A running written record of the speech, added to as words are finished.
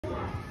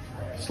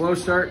Slow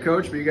start,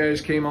 Coach, but you guys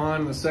came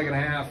on in the second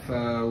half.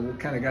 What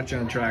kind of got you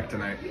on track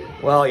tonight?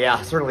 Well,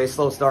 yeah, certainly a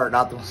slow start.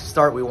 Not the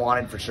start we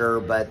wanted for sure,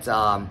 but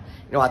I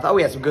thought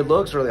we had some good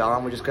looks early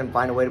on. We just couldn't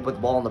find a way to put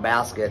the ball in the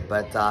basket.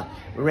 But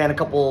we ran a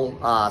couple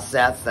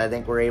sets that I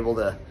think we're able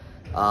to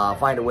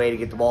find a way to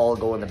get the ball to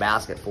go in the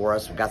basket for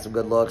us. We got some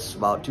good looks,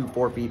 about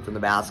 2-4 feet from the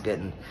basket,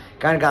 and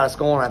kind of got us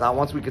going. I thought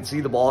once we could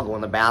see the ball go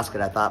in the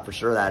basket, I thought for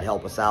sure that'd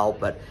help us out.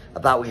 But I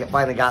thought we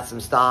finally got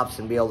some stops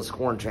and be able to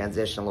score in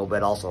transition a little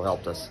bit also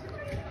helped us.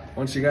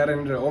 Once you got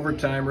into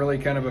overtime, really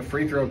kind of a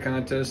free throw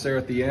contest there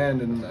at the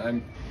end,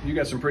 and you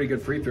got some pretty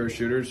good free throw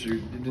shooters. You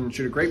didn't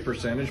shoot a great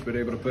percentage, but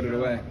able to put it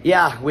away.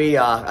 Yeah,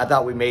 I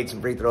thought we made some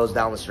free throws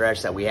down the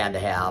stretch that we had to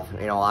have.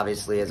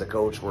 Obviously as a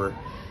coach, we're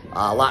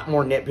a lot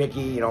more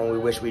nitpicky. We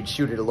wish we'd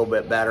shoot it a little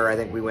bit better. I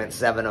think we went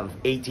 7 of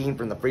 18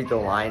 from the free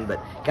throw line,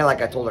 but kind of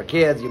like I told our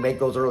kids, you make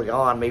those early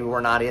on, maybe we're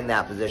not in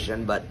that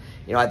position. But,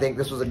 I think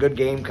this was a good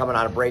game coming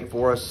out of break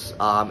for us,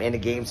 into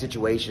game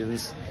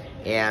situations.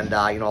 And,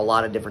 a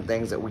lot of different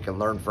things that we can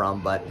learn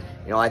from. But,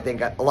 I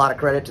think a lot of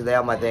credit to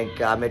them. I think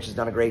Mitch has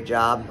done a great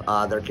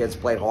job. Their kids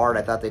played hard.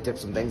 I thought they took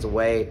some things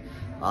away,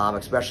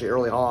 especially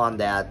early on,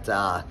 that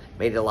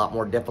made it a lot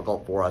more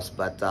difficult for us.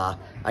 But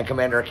I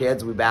commend our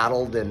kids. We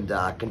battled and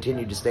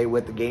continued to stay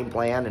with the game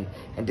plan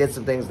and did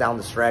some things down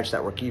the stretch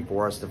that were key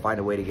for us to find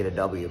a way to get a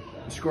W.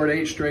 You scored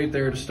 8 straight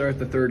there to start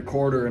the third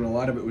quarter, and a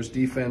lot of it was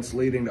defense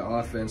leading to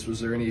offense. Was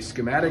there any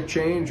schematic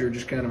change or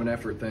just kind of an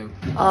effort thing?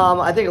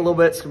 I think a little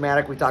bit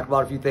schematic. We talked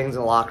about a few things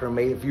in the locker room,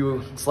 made a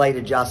few slight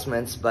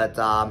adjustments, but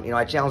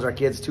I challenged our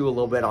kids too a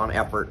little bit on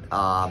effort.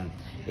 And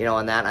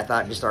that I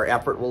thought just our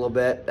effort a little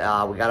bit.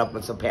 We got up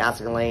in some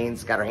passing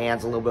lanes, got our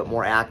hands a little bit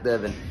more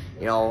active, and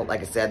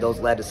like I said, those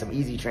led to some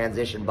easy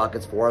transition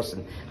buckets for us.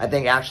 And I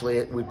think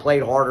actually we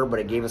played harder, but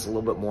it gave us a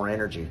little bit more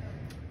energy.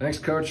 Thanks,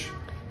 Coach.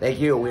 Thank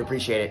you. We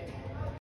appreciate it.